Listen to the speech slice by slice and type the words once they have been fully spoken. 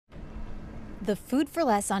The Food for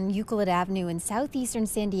Less on Euclid Avenue in southeastern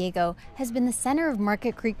San Diego has been the center of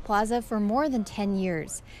Market Creek Plaza for more than 10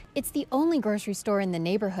 years. It's the only grocery store in the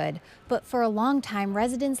neighborhood, but for a long time,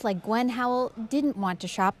 residents like Gwen Howell didn't want to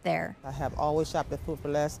shop there. I have always shopped at Food for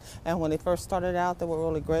Less, and when they first started out, they were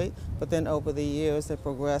really great, but then over the years, they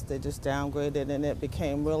progressed, they just downgraded, and it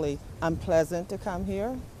became really unpleasant to come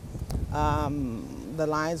here. The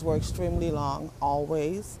lines were extremely long,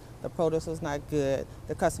 always. The produce was not good.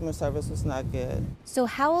 The customer service was not good. So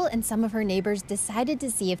Howell and some of her neighbors decided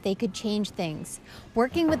to see if they could change things.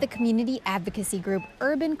 Working with the community advocacy group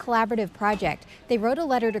Urban Collaborative Project, they wrote a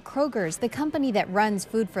letter to Kroger's, the company that runs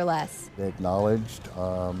Food for Less. They acknowledged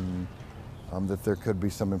that there could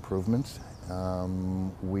be some improvements.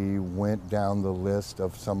 We went down the list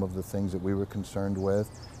of some of the things that we were concerned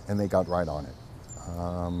with, and they got right on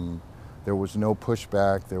it. There was no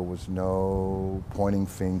pushback, there was no pointing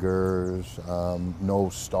fingers,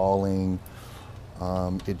 no stalling.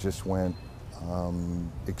 It just went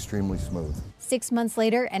extremely smooth. 6 months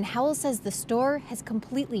later, and Howell says the store has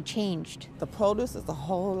completely changed. The produce is a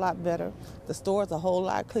whole lot better. The store is a whole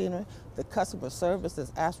lot cleaner. The customer service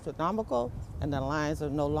is astronomical, and the lines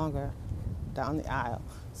are no longer down the aisle.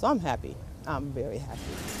 So I'm happy. I'm very happy.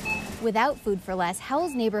 Without Food for Less,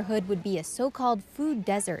 Howell's neighborhood would be a so-called food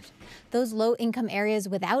desert. Those low-income areas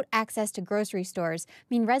without access to grocery stores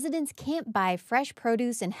mean residents can't buy fresh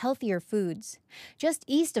produce and healthier foods. Just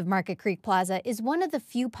east of Market Creek Plaza is one of the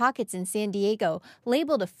few pockets in San Diego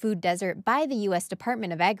labeled a food desert by the U.S.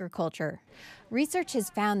 Department of Agriculture. Research has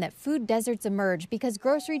found that food deserts emerge because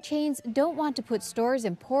grocery chains don't want to put stores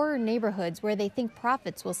in poorer neighborhoods where they think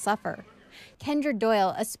profits will suffer. Kendra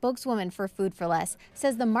Doyle, a spokeswoman for Food for Less,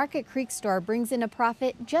 says the Market Creek store brings in a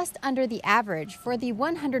profit just under the average for the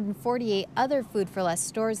 148 other Food for Less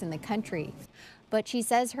stores in the country. But she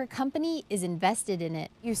says her company is invested in it.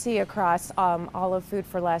 You see across all of Food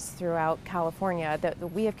for Less throughout California that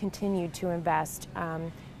we have continued to invest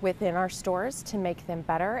within our stores to make them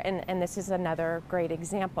better, and this is another great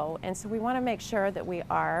example. And so we want to make sure that we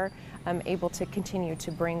are able to continue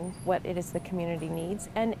to bring what it is the community needs,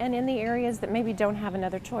 and in the areas that maybe don't have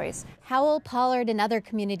another choice. Howell, Pollard, and other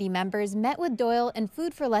community members met with Doyle and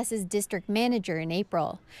Food for Less's district manager in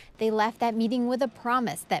April. They left that meeting with a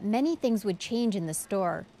promise that many things would change in the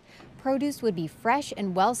store. Produce would be fresh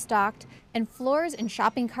and well-stocked, and floors and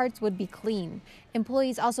shopping carts would be clean.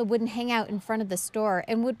 Employees also wouldn't hang out in front of the store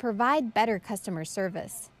and would provide better customer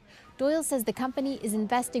service. Doyle says the company is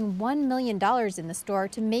investing $1 million in the store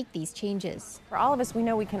to make these changes. For all of us, we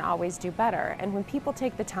know we can always do better, and when people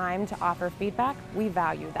take the time to offer feedback, we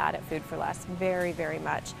value that at Food for Less very, very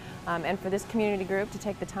much. And for this community group to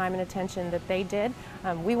take the time and attention that they did,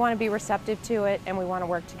 we want to be receptive to it, and we want to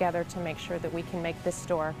work together to make sure that we can make this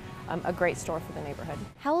store a great store for the neighborhood.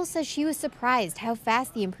 Howell says she was surprised how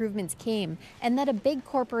fast the improvements came and that a big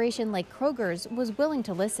corporation like Kroger's was willing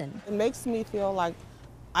to listen. It makes me feel like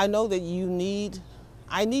I know that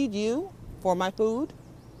I need you for my food,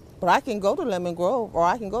 but I can go to Lemon Grove or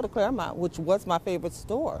I can go to Claremont, which was my favorite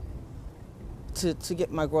store, to get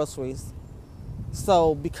my groceries.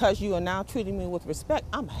 So because you are now treating me with respect,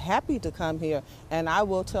 I'm happy to come here, and I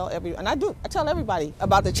will tell I tell everybody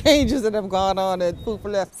about the changes that have gone on at Food for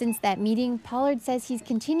Less. Since that meeting, Pollard says he's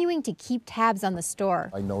continuing to keep tabs on the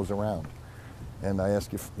store. I nose around, and I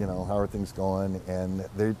ask if, how are things going, and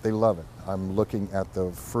they love it. I'm looking at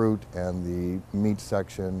the fruit and the meat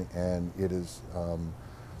section, and it is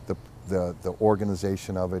the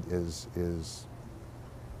organization of it is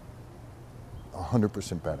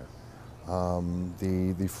 100% better.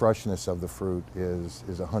 The freshness of the fruit is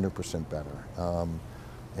 100% better.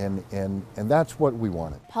 And that's what we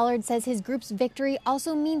wanted. Pollard says his group's victory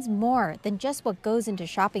also means more than just what goes into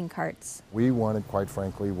shopping carts. We wanted, quite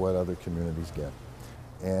frankly, what other communities get.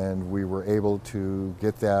 And we were able to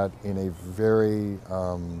get that in a very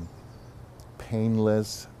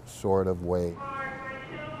painless sort of way.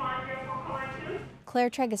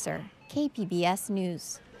 Claire Tregesser, KPBS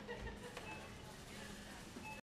News.